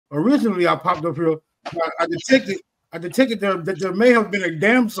originally I popped up here. I detected that there may have been a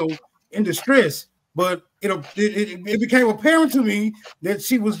damsel in distress, but it became apparent to me that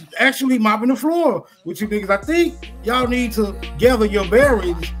she was actually mopping the floor with you niggas. I think y'all need to gather your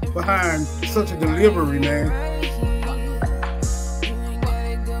bearings behind such a delivery, man.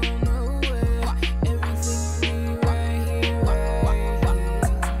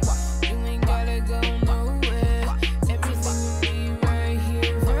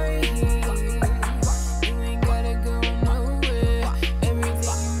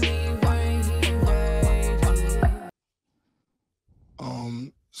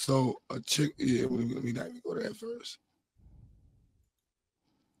 So a chick, yeah, let me go to that first.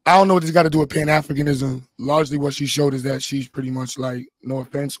 I don't know what this got to do with Pan-Africanism. Largely what she showed is that she's pretty much like, no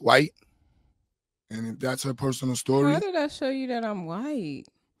offense, white. And if that's her personal story. How did I show you that I'm white?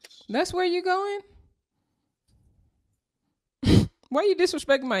 That's where you going? Why are you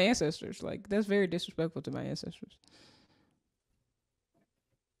disrespecting my ancestors? Like, that's very disrespectful to my ancestors.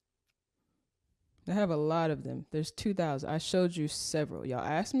 I have a lot of them. There's 2,000. I showed you several. Y'all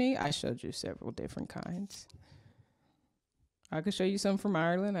asked me, I showed you several different kinds. I could show you some from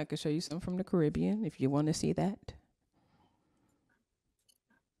Ireland. I could show you some from the Caribbean if you want to see that.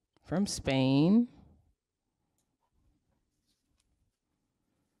 From Spain.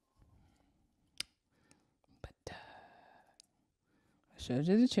 But I showed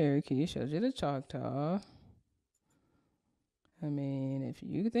you the Cherokee, showed you the Choctaw. I mean, if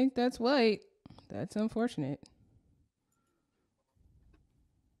you think that's white, that's unfortunate.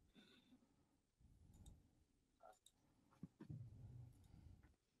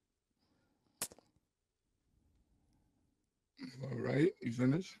 All right, you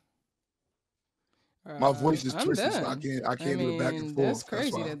finished? My voice is twisted, so I can't do it back and forth. That's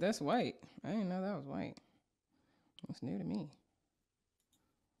crazy that's white. I didn't know that was white. That's new to me.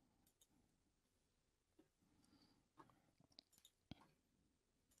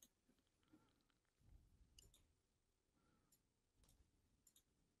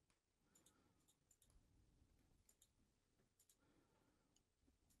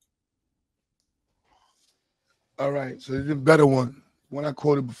 All right, so this is a better one. One I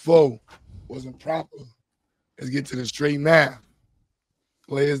quoted before wasn't proper. Let's get to the straight math.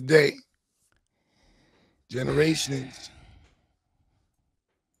 Clear as day. Generations.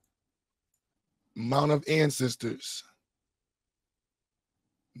 Amount of ancestors.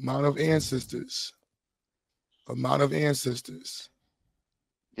 Amount of ancestors. Amount of ancestors.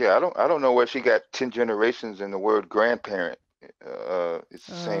 Yeah, I don't know where she got 10 generations in the word grandparent. It's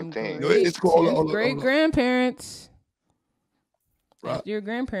the same thing. It's called great grandparents. Right. After your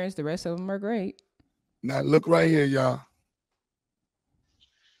grandparents, the rest of them are great. Now look right here, y'all.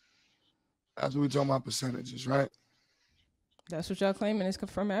 That's what we're talking about percentages, right? That's what y'all claiming is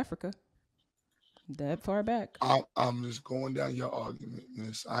from Africa. That far back. I'm just going down your argument,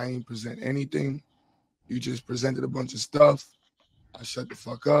 miss. I ain't present anything. You just presented a bunch of stuff. I shut the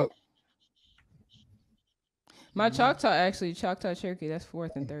fuck up. My Choctaw Cherokee, that's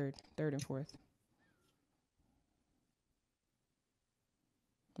third and fourth.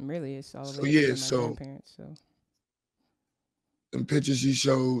 Really, it's all the way from my grandparents. So the pictures you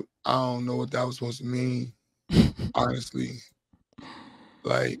showed, I don't know what that was supposed to mean. Honestly,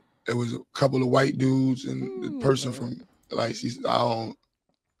 like it was a couple of white dudes and the person from like I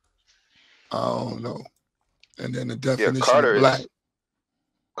don't know. And then the definition of black.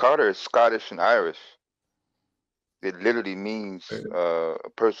 Carter is Scottish and Irish. It literally means a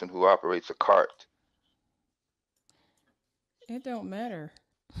person who operates a cart. It don't matter.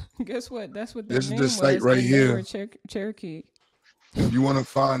 Guess what? That's what this is the site right here. Cherokee. If you want to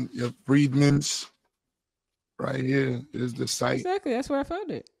find your freedmen's, right here is the site. Exactly. That's where I found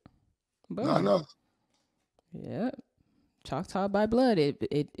it. Boom. No, I know. Yeah. Choctaw by blood.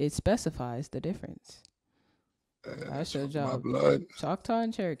 It specifies the difference. I showed y'all blood. Choctaw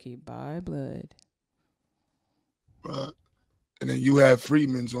and Cherokee by blood. Right. And then you have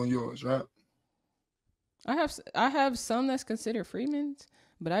freedmen's on yours, right? I have some that's considered freedmen's,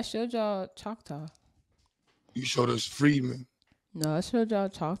 but I showed y'all Choctaw. You showed us freedmen. No, I showed y'all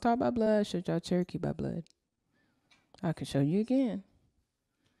Choctaw by blood. I showed y'all Cherokee by blood. I can show you again.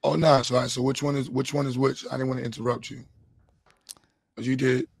 Oh no! So which one is which? I didn't want to interrupt you, but you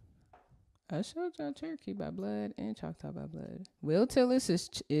did. I showed y'all Cherokee by blood and Choctaw by blood. Will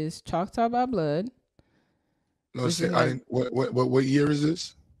Tillis is Choctaw by blood. No, what year is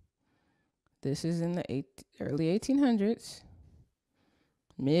this? This is in the early 1800s.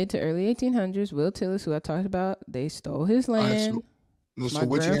 Mid to early 1800s. Will Tillis, who I talked about, they stole his land. My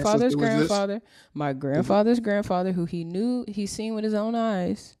grandfather's grandfather, who he seen with his own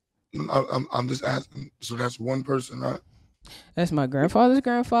eyes, I'm just asking. So that's one person, right? That's my grandfather's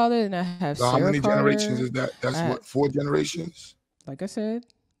grandfather, and I have So how Sarah many Carter. generations is that? That's what, 4 generations? Like I said,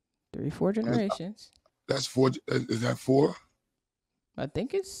 4 generations. That's 4. Is that 4? I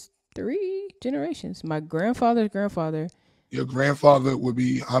think it's 3 generations. My grandfather's grandfather. Your grandfather would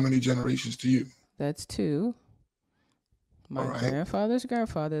be how many generations to you? That's 2. My grandfather's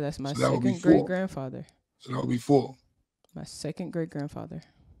grandfather. That's my second great grandfather. So that would be 4. My second great grandfather.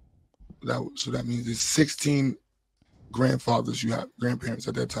 So that means there's 16 grandfathers you have, grandparents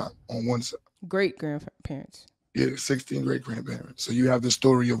at that time on one side. Great grandparents. Yeah, 16 great grandparents. So you have the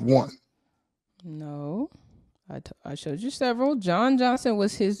story of 1. No. I showed you several. John Johnson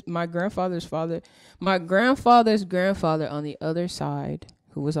was my grandfather's father. My grandfather's grandfather on the other side,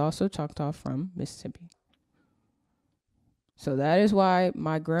 who was also Choctaw from Mississippi. So that is why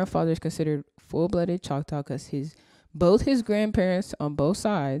my grandfather is considered full-blooded Choctaw, because both his grandparents on both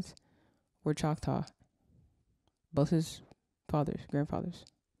sides were Choctaw. Both his grandfathers,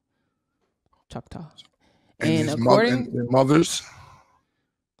 Choctaw. And according his mothers?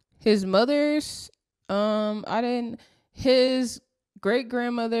 His mother's, his great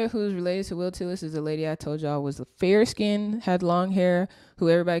grandmother, who's related to Will Tillis, is the lady I told y'all was fair skinned, had long hair, who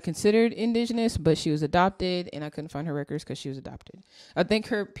everybody considered indigenous, but she was adopted, and I couldn't find her records because she was adopted. I think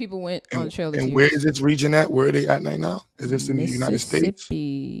her people went on the trail. And where is this region at? Where are they at right now? Is this in the United States?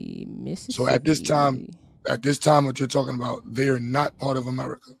 Mississippi. So at this time, what you're talking about, they are not part of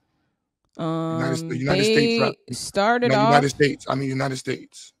America. The United States. Right? Started off. United States. I mean, United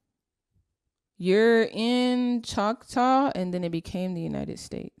States. You're in Choctaw, and then it became the United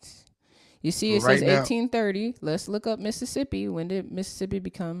States. You see, it says 1830. Let's look up Mississippi. When did Mississippi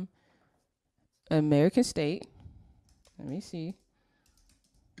become an American state? Let me see.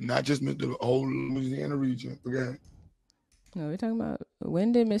 Not just the whole Louisiana region. Forget it. No, we're talking about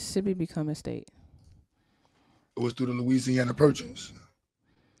when did Mississippi become a state? It was through the Louisiana Purchase.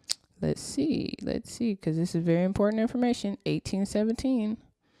 Let's see, because this is very important information. 1817.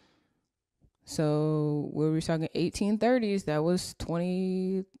 So were we talking 1830s? That was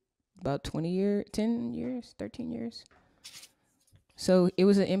 13 years. So it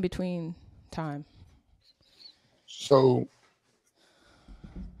was an in-between time. So,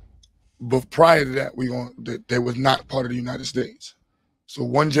 but prior to that, they was not part of the United States. So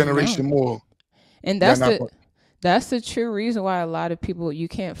one generation more. And that's the true reason why a lot of people, you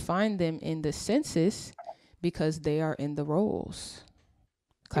can't find them in the census, because they are in the rolls.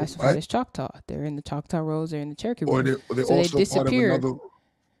 Classified as Choctaw. They're in the Choctaw rolls. They're in the Cherokee rolls. They're so also they disappeared.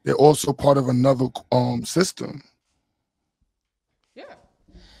 They're also part of another system. Yeah.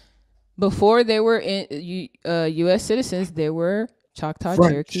 Before they were in U.S. citizens, they were Choctaw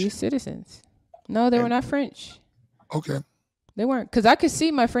Cherokee citizens. No, they were not French. Okay. They weren't, because I could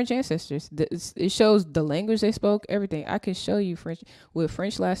see my French ancestors. It shows the language they spoke, everything. I can show you French with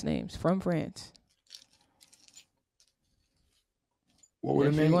French last names from France. What were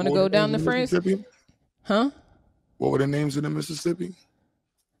the names? You want to go down to France? Huh? What were the names of the Mississippi?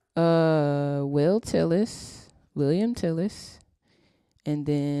 William Tillis, and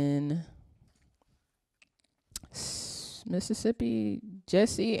then Mississippi,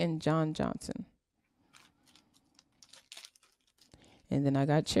 Jesse and John Johnson. And then I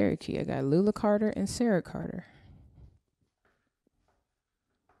got Cherokee. I got Lula Carter and Sarah Carter.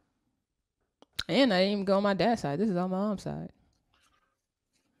 And I didn't even go on my dad's side. This is on my mom's side.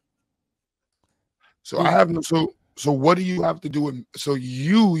 So I have no. So what do you have to do with? So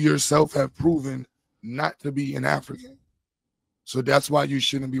you yourself have proven not to be an African. So that's why you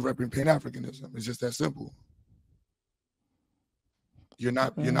shouldn't be representing Pan-Africanism. It's just that simple. You're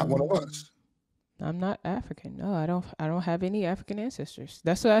not one of us. I'm not African. No, I don't have any African ancestors.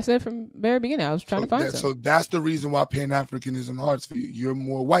 That's what I said from the very beginning. I was trying to find some. So that's the reason why Pan-Africanism hard for you. You're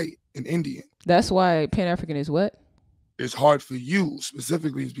more white and Indian. That's why Pan-African is what? It's hard for you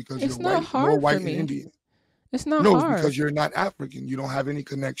specifically is because you're white, more white and Indian. It's not hard. No, it's because you're not African. You don't have any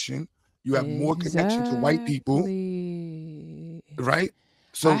connection. You have more connection to white people. Right?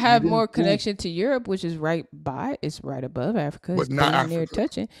 So I have more connection to Europe, which is right above Africa. But it's not Africa. Near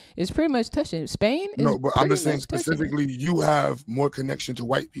touching. It's pretty much touching. Spain is No, but I'm just saying specifically you have more connection to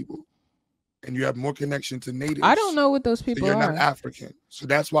white people. And you have more connection to natives. I don't know what those people are. You're not African. So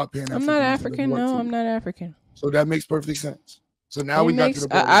that's why Pan-Africanism. I'm not African. No, I'm not African. So that makes perfect sense. So now got to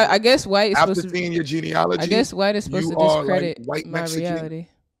the I guess white is after supposed seeing your genealogy. I guess white is supposed to discredit like white my Mexican. reality.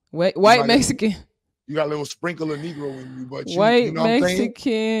 White Mexican. You got a little sprinkle of Negro in you, but white you know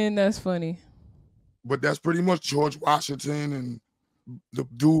Mexican. That's funny. But that's pretty much George Washington and the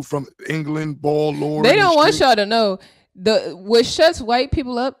dude from England, Ball Lord. They don't want y'all to know what shuts white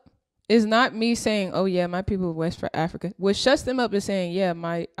people up is not me saying, "Oh yeah, my people of West Africa." What shuts them up is saying, "Yeah,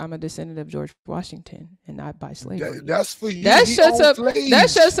 I'm a descendant of George Washington and not by slavery." That's for you. That He shuts owned up. slaves. That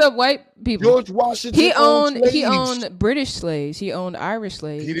shuts up white people. George Washington He owned slaves. British slaves. He owned Irish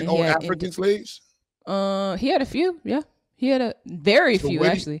slaves. He didn't own African slaves. He had a few. Yeah, he had a very few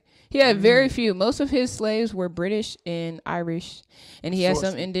actually. He had very few. Most of his slaves were British and Irish, and he had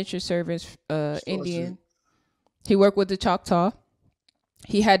some indentured servants, Indian. He worked with the Choctaw.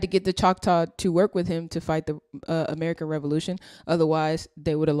 He had to get the Choctaw to work with him to fight the American Revolution. Otherwise,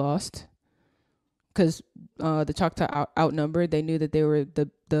 they would have lost. Because the Choctaw outnumbered. They knew that they were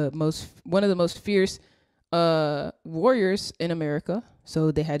one of the most fierce warriors in America.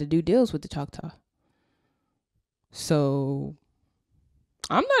 So they had to do deals with the Choctaw. So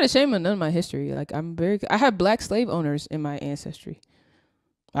I'm not ashamed of none of my history. Like I have black slave owners in my ancestry.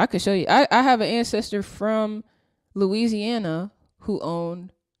 I could show you. I have an ancestor from Louisiana who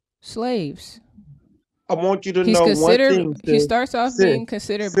owned slaves. I want you to know one thing. He starts off being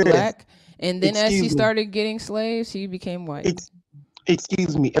considered black, and then as he started getting slaves, he became white.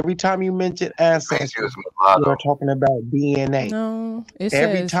 Excuse me. Every time you mention ancestry, you are talking about DNA. No,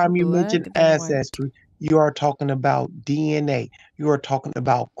 every time you mention ancestry, you are talking about DNA. You are talking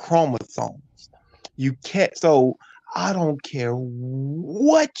about chromosomes. You can't. So I don't care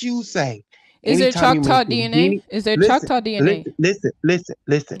what you say. Is there Choctaw DNA? Is there Choctaw DNA? Listen. No,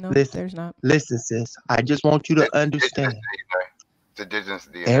 listen. There's not. Listen, sis. I just want you to understand. It's indigenous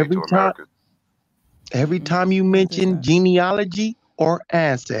DNA every time you mention genealogy or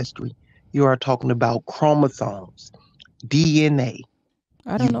ancestry, you are talking about chromosomes, DNA.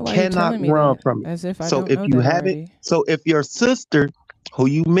 I don't know why you're telling me run that, from it. as if I so don't if know you that have already. it, so if your sister, who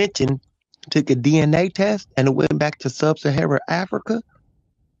you mentioned, took a DNA test and it went back to sub-Saharan Africa,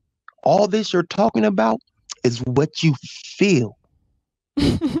 all this you're talking about is what you feel.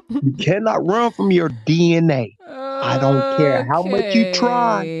 You cannot run from your DNA. I don't care how much you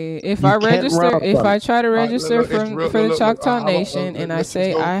try. If I try to register for the Choctaw Nation and I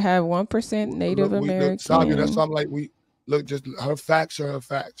say I have 1% Native American, that's something like just her facts are her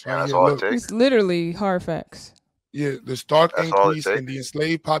facts. Right? That's all it takes. It's literally hard facts. Yeah, the stark increase in the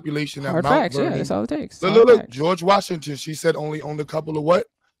enslaved population at Hard Mount facts, Vernon. yeah, that's all it takes. Look, George Washington, she said only owned a couple of what?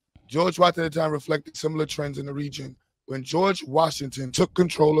 George Washington at the time reflected similar trends in the region. When George Washington took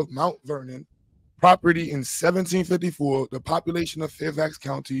control of Mount Vernon property in 1754, the population of Fairfax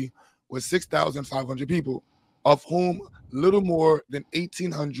County was 6,500 people, of whom little more than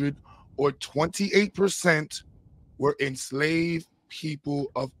 1,800 or 28% were enslaved people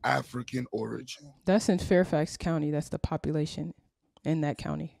of African origin. That's in Fairfax County. That's the population in that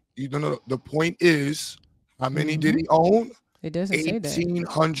county. You don't know. The point is, how many did he own? It doesn't say that.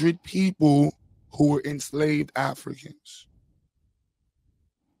 1,800 people who were enslaved Africans.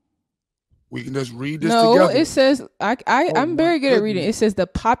 We can just read this together. No, it says, I'm very good at reading. It says the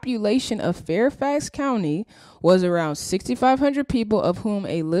population of Fairfax County was around 6,500 people, of whom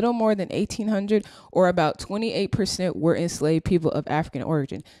a little more than 1,800 or about 28% were enslaved people of African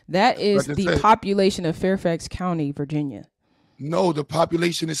origin. That is the population of Fairfax County, Virginia. No, the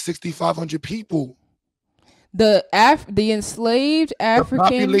population is 6,500 people. The enslaved African... The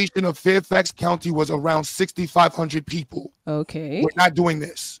population of Fairfax County was around 6,500 people. Okay. We're not doing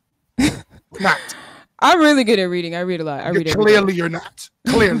this. We're not. I'm really good at reading. I read a lot. Clearly you're not.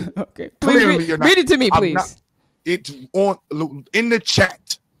 Clearly. Okay. Clearly you're not. Read it to me, please. It's in the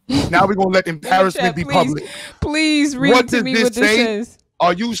chat. Now we're going to let embarrassment be public. Please read to me what this says.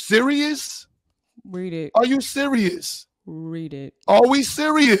 Are you serious? Read it. Are you serious? Read it. Are we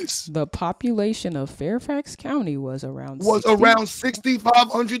serious? The population of Fairfax County was around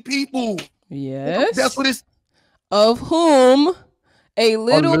 6,500 people. Yes. That's what it's. Of whom a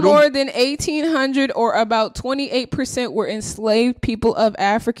little more than 1,800 or about 28% were enslaved people of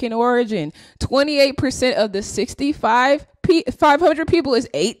African origin. 28% of the 6,500 people is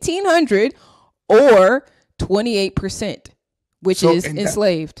 1,800 or 28%, which is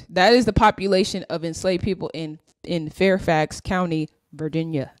enslaved. That is the population of enslaved people in Fairfax County,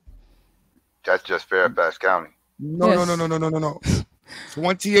 Virginia. That's just Fairfax County. No.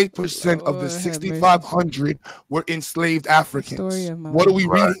 28% of the 6,500 were enslaved Africans. What are we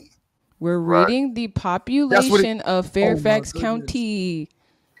reading? We're reading the population of Fairfax County.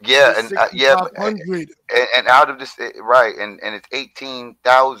 Yeah, and and out of this, right, and it's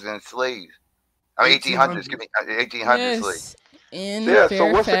 18,000 slaves. I mean 1,800. Excuse me, 1,800 slaves. In Fairfax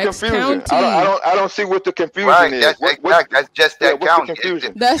so what's the confusion? County. I don't see what the confusion is. That's just that county.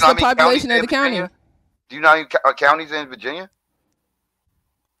 That's the population of the county. Do you know how many counties in Virginia?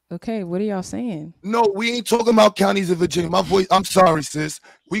 Okay, what are y'all saying? No, we ain't talking about counties in Virginia. My voice, I'm sorry, sis.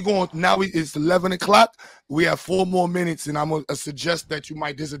 We going now. It's 11 o'clock. We have 4 more minutes, and I'm gonna suggest that you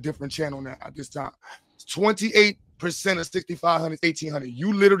might. There's a different channel now at this time. 28% of 6,500, 1,800.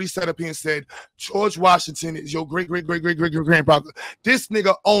 You literally sat up here and said George Washington is your great grandfather. This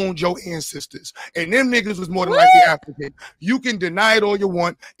nigga owned your ancestors, and them niggas was more than likely African. You can deny it all you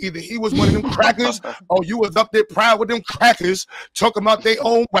want. Either he was one of them crackers, or you was up there proud with them crackers talking about their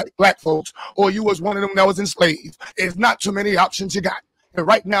own black folks, or you was one of them that was enslaved. It's not too many options you got. And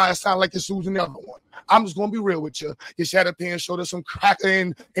right now, it sounds like you're choosing the other one. I'm just gonna be real with you. You sat up there and showed us some cracker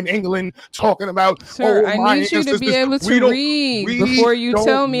in England talking about. Sir, I need you to be able to read before you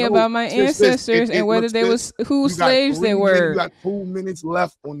tell me about my ancestors and whether they was whose slaves they were. You got 2 minutes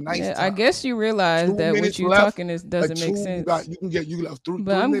left on nice time. I guess you realize that what you're talking doesn't make sense. You got 3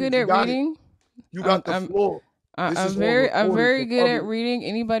 but I'm good at reading. You got the floor. I'm very good at reading.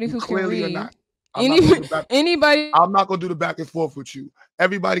 Anybody who can read. Anybody. I'm not gonna do the back and forth with you.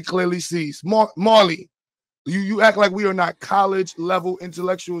 Everybody clearly sees. Marley, you act like we are not college level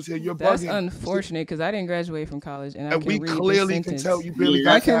intellectuals here. You're That's bugging. Unfortunate because I didn't graduate from college, and I can we read clearly this sentence. can tell you barely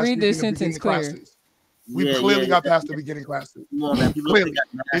got I can read this sentence clear. Classes. We clearly got past the beginning classes. Clearly,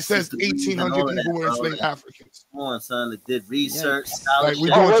 it says 1,800 people were enslaved Africans. Come on, son. That did research. Like,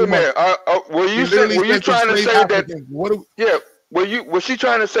 wait a minute. Were you trying to say Africans. that? Was she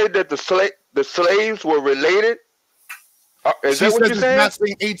trying to say that the slaves were related? Is that what you're saying? Not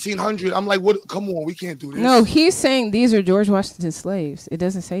saying 1,800. I'm like, what? Come on, we can't do this. No, he's saying these are George Washington's slaves. It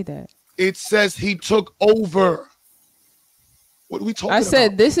doesn't say that. It says he took over. What are we talking about? I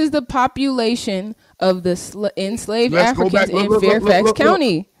said this is the population of the enslaved Africans in Fairfax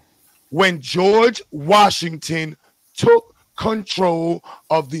County. When George Washington took control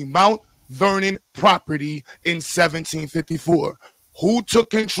of the Mount Vernon property in 1754. Who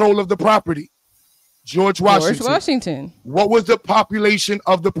took control of the property? George Washington. What was the population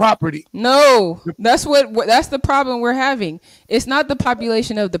of the property? No, that's the problem we're having. It's not the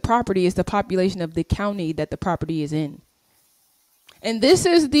population of the property, it's the population of the county that the property is in. And this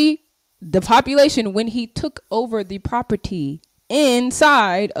is the population when he took over the property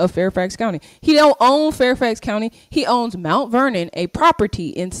inside of Fairfax County. He don't own Fairfax County. He owns Mount Vernon, a property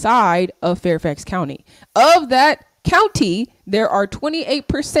inside of Fairfax County. Of that county, there are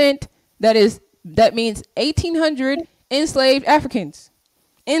 28% that means 1,800 enslaved Africans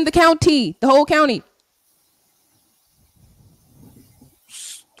in the county, the whole county.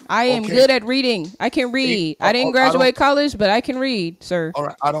 I am good at reading. I can read. I didn't graduate college, but I can read, sir. All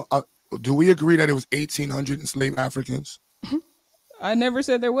right. Do we agree that it was 1,800 enslaved Africans? I never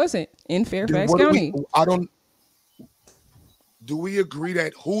said there wasn't in Fairfax County. Do we agree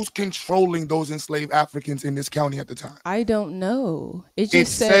that who's controlling those enslaved Africans in this county at the time? I don't know. It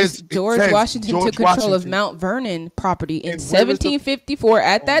just says George Washington took control of Mount Vernon property in 1754.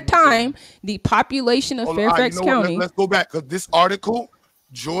 At that time, the population of Fairfax County. Let's go back because this article,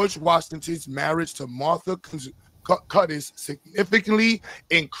 George Washington's marriage to Martha Cuttis significantly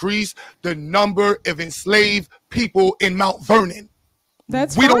increased the number of enslaved people in Mount Vernon.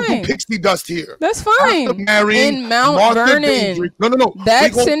 That's we fine. Don't do pixie dust here. That's fine. In Mount Martha Vernon. No.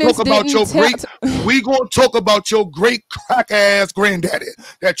 That we gonna talk about your great. We gonna talk about your great crack ass granddaddy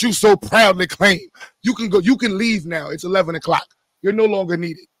that you so proudly claim. You can go. You can leave now. It's 11 o'clock. You're no longer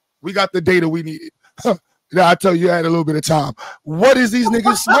needed. We got the data we needed. I tell you, I had a little bit of time. What is these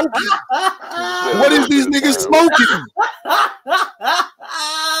niggas smoking? What is these niggas smoking?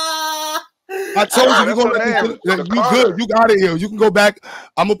 I told you we're gonna let you good. You got it here. You can go back.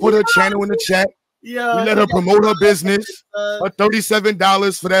 I'm gonna put her channel in the chat. Yeah, we let her promote her business. For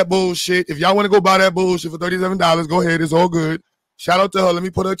 $37 for that bullshit. If y'all want to go buy that bullshit for $37, go ahead. It's all good. Shout out to her. Let me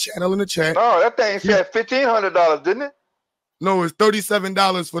put her channel in the chat. Oh, that thing said $1,500, didn't it? No, it's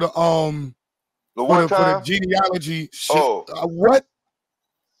 $37 for the one time? For the genealogy shit. Oh. What?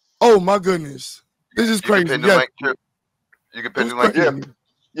 Oh my goodness. This is crazy. You can pin the link.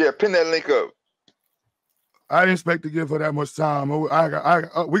 Yeah, pin that link up. I didn't expect to give her that much time. We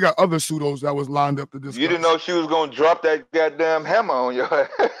got other pseudos that was lined up to discuss. You didn't know she was going to drop that goddamn hammer on your head.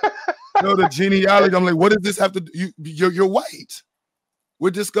 No, the genealogy. I'm like, what does this have to do? You're white.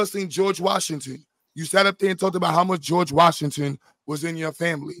 We're discussing George Washington. You sat up there and talked about how much George Washington was in your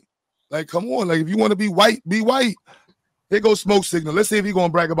family. Like, come on. Like, if you want to be white, be white. Here goes Smoke Signal. Let's see if he's going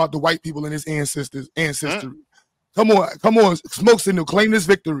to brag about the white people in his ancestry. Come on, Smoke Signal, claim this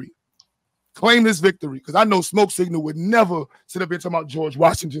victory. Claim this victory, because I know Smoke Signal would never sit up here talking about George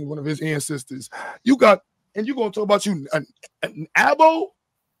Washington, one of his ancestors. You're going to talk about an Abo?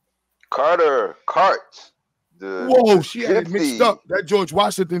 Carter, Carts. Whoa, she had it mixed up. That George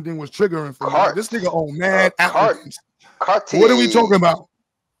Washington thing was triggering for me. Like, this nigga owned mad Africans. What are we talking about?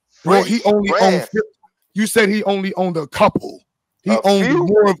 Well, he only owned. You said he only owned a couple. He owned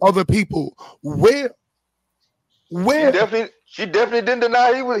more of other people. Where? She definitely didn't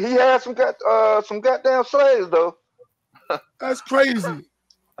deny he had some goddamn slaves though. That's crazy.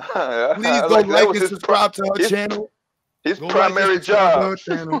 Please go like and subscribe to her channel. His primary job.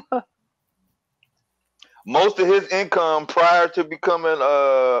 Most of his income prior to becoming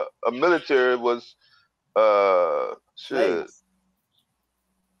a military was shit.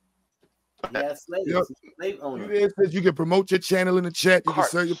 Yeah, slaves. Yep. Slave owner. You said you can promote your channel in the chat. You can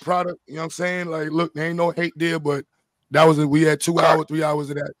sell your product. You know what I'm saying? Like, look, there ain't no hate there, but that was we had 2 hours, 3 hours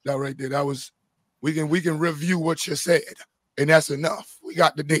of that right there. That was we can review what you said, and that's enough. We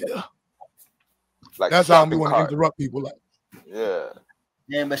got the data. Like that's how we want to interrupt people. Like, yeah,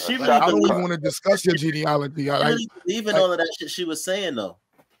 but she I don't even want to discuss your genealogy. Even all of that shit she was saying though.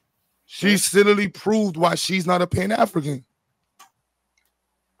 She silly proved why she's not a Pan-African.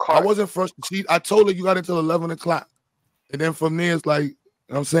 I wasn't first. I told her you got until 11 o'clock. And then from there, it's like, you know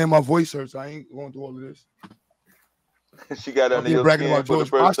what I'm saying, my voice hurts. I ain't going through all of this. She got under your bragging skin about for George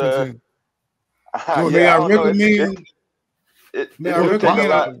the first Washington. May I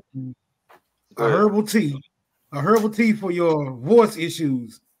recommend a herbal tea? A herbal tea for your voice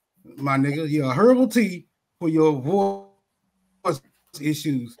issues, my nigga. Yeah, a herbal tea for your voice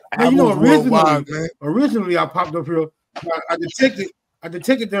issues. Now, you know, originally I popped up here. I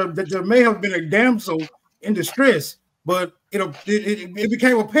detected there may have been a damsel in distress, but it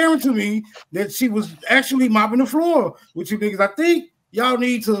became apparent to me that she was actually mopping the floor with you niggas. I think y'all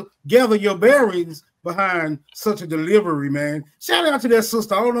need to gather your bearings behind such a delivery, man. Shout out to that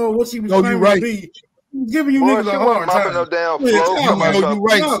sister. I don't know what she was claiming to be. Giving you niggas a hard time. You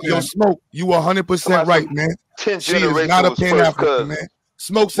right. Yo, Smoke, you 100% right, man. She is not a Pan-African, man.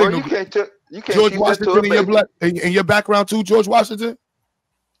 Smoke signal. You can't George Washington in your background too, George Washington?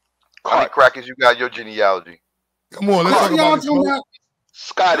 How many crackers you got in your genealogy? Come on, let's talk about it.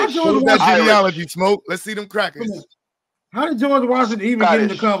 Scottish. That genealogy, Smoke. Let's see them crackers. How did George Washington even get in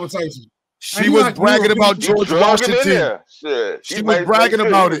the conversation? She was bragging about George Washington. She was bragging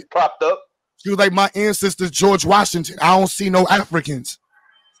about it. Propped up. She was like, my ancestor's George Washington. I don't see no Africans.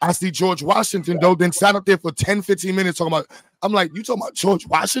 I see George Washington, though, then sat up there for 10, 15 minutes talking about, I'm like, you talking about George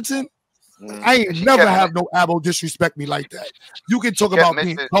Washington? I ain't never have no abo disrespect me like that. You can talk about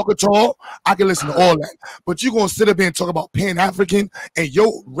being tall. I can listen to all that. But you going to sit up there and talk about Pan-African and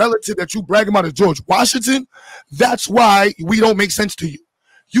your relative that you bragging about is George Washington? That's why we don't make sense to you.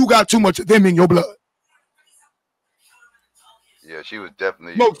 You got too much of them in your blood. Yeah, she was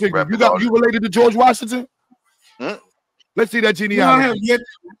definitely. You related to George Washington? Let's see that genealogy. No,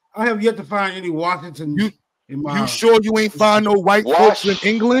 I have yet to find any Washington. You sure you ain't find no white folks in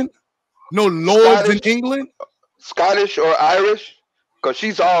England? No lords in England? Scottish or Irish? Because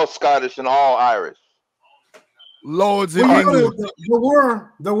she's all Scottish and all Irish. Lords in England.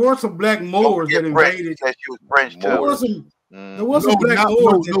 There were some black Moors that invaded. She was French too. There was some black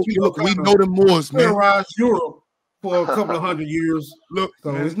Moors that we know the Moors, man. Terrorized Europe for a couple of 100 years. Look,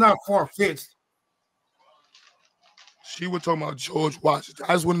 so it's not far-fetched. She was talking about George Washington.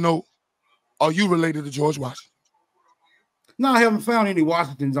 I just want to know, are you related to George Washington? No, I haven't found any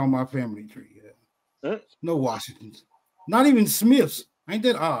Washingtons on my family tree yet. No Washingtons. Not even Smiths. Ain't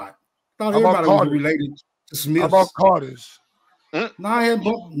that odd? Thought everybody was related to Smiths. How about Carters? No, I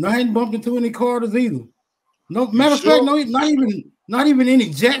hadn't bumped into any Carters either. No, matter of fact, no, not even any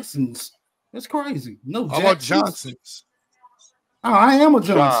Jacksons. That's crazy. No Jacksons. How about Johnsons? Oh, I am a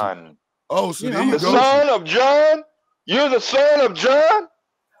Johnson. John. Oh, so there you the go. Son of John? You're the son of John?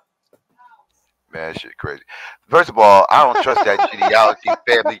 Man, shit crazy. First of all, I don't trust that genealogy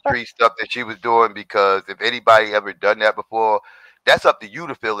family tree stuff that she was doing, because if anybody ever done that before, that's up to you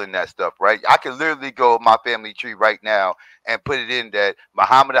to fill in that stuff, right? I can literally go my family tree right now and put it in that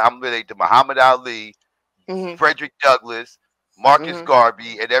I'm related to Muhammad Ali, Frederick Douglass, Marcus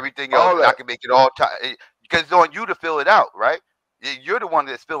Garvey, and everything else. And I can make it all time because it's on you to fill it out, right? You're the one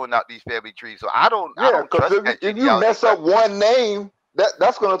that's filling out these family trees, so I don't trust that. If you mess up one name,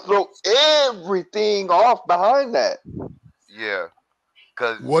 that's going to throw everything off behind that. Yeah,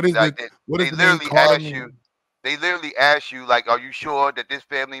 because they literally ask you, like, are you sure that this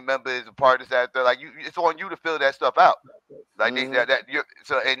family member is a part of that? Like, it's on you to fill that stuff out. Like and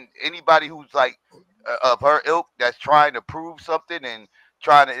anybody who's like of her ilk that's trying to prove something and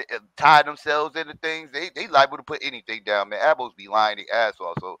trying to tie themselves into things, they liable to put anything down, man. Abos be lying their ass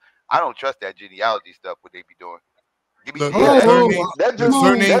off, so I don't trust that genealogy stuff. What they be doing? The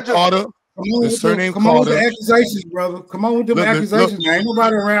surname Carter. The surname come on with the Carter. accusations, brother. Come on with them accusations. Ain't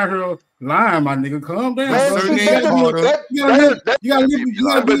nobody around here lying, my nigga. Calm down, The brother. surname Carter. You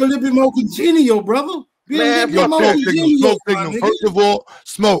gotta be a little bit more congenial, brother. Be a little bit more congenial, my nigga. First of all,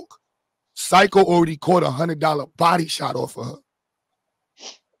 Smoke. Psycho already caught $100 body shot off of her.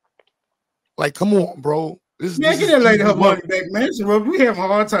 Like, come on, bro. Man, get that lady her money back, man. So, we having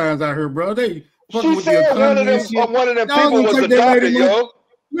hard times out here, bro. They fucking with the said economy and shit. one of them Y'all people gonna was take that adopted, lady yo. money.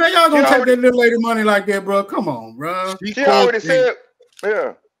 Man, y'all gonna take that little lady money like that, bro. Come on, bro. She already said,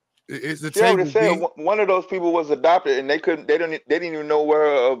 yeah. It's the She already said table. one of those people was adopted, and they didn't even know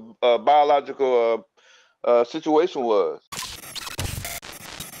where her biological situation was.